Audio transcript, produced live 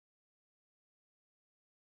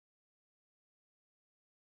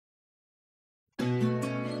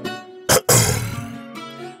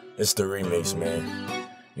It's the remix, man.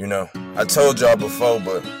 You know, I told y'all before,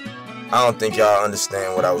 but I don't think y'all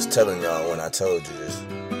understand what I was telling y'all when I told you this.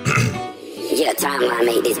 Yeah, timeline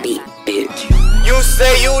made this beat, bitch. You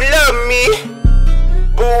say you love me,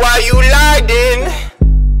 but why you lying?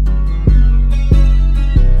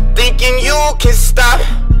 Thinking you can stop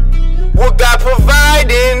what God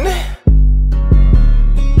providing.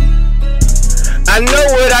 I know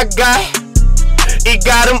what I got, it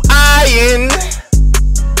got them eyeing.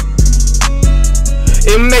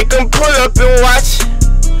 It make them pull up and watch,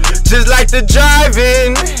 just like the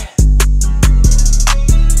drive-in.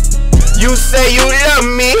 You say you love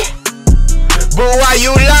me, but why you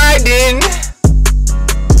lying?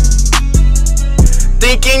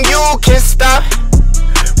 Thinking you can stop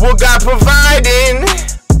what God providing.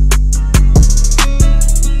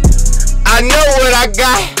 I know what I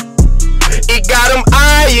got, it got them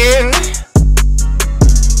eyeing.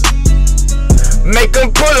 Make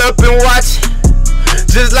them pull up and watch,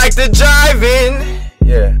 just like the drive-in.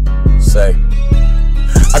 Yeah, say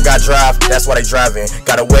I got drive, that's why they driving.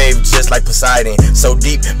 Got a wave just like Poseidon, so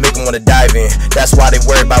deep, make them wanna dive in. That's why they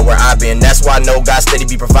worry about where I've been. That's why I know God steady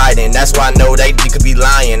be providing. That's why I know they could be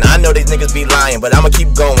lying. I know these niggas be lying, but I'ma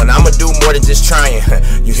keep going. I'ma do more than just trying.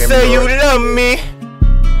 You hear me? Say you love me,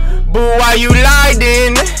 but why you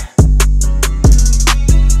lying?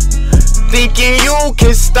 Thinking you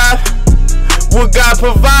can stop what God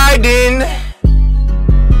providing.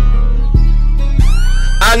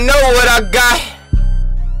 I know what I got.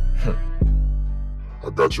 I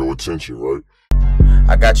got your attention, right?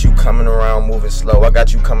 I got you coming around moving slow. I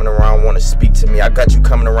got you coming around wanna speak to me. I got you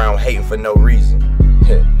coming around hating for no reason.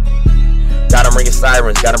 Got them ringing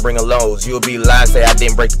sirens, got them bringing lows. You'll be lying, say I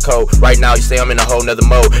didn't break the code. Right now you say I'm in a whole nother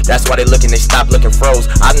mode. That's why they looking, they stop looking froze.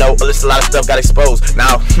 I know, but it's a lot of stuff got exposed.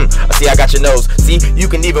 Now, I see I got your nose. See,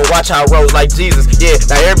 you can even watch how I rose like Jesus. Yeah,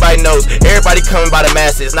 now everybody knows, everybody coming by the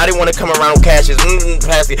masses. Now they wanna come around cashes,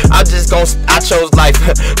 passy. I chose life.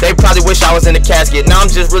 They probably wish I was in the casket. Now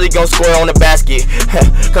I'm just really gonna score on the basket.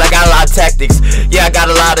 Cause I got a lot of tactics. Yeah, I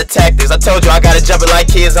got a lot of tactics. I told you I gotta jump it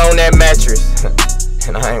like kids on that mattress.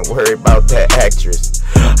 And I ain't worried about that actress.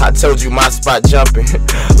 I told you my spot jumping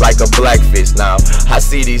like a blackfish. Now I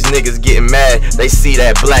see these niggas getting mad, they see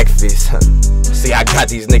that blackfish. See, I got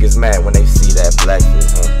these niggas mad when they see that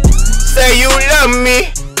blackfish. Say you love me,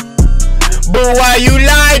 but why you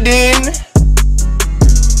lying?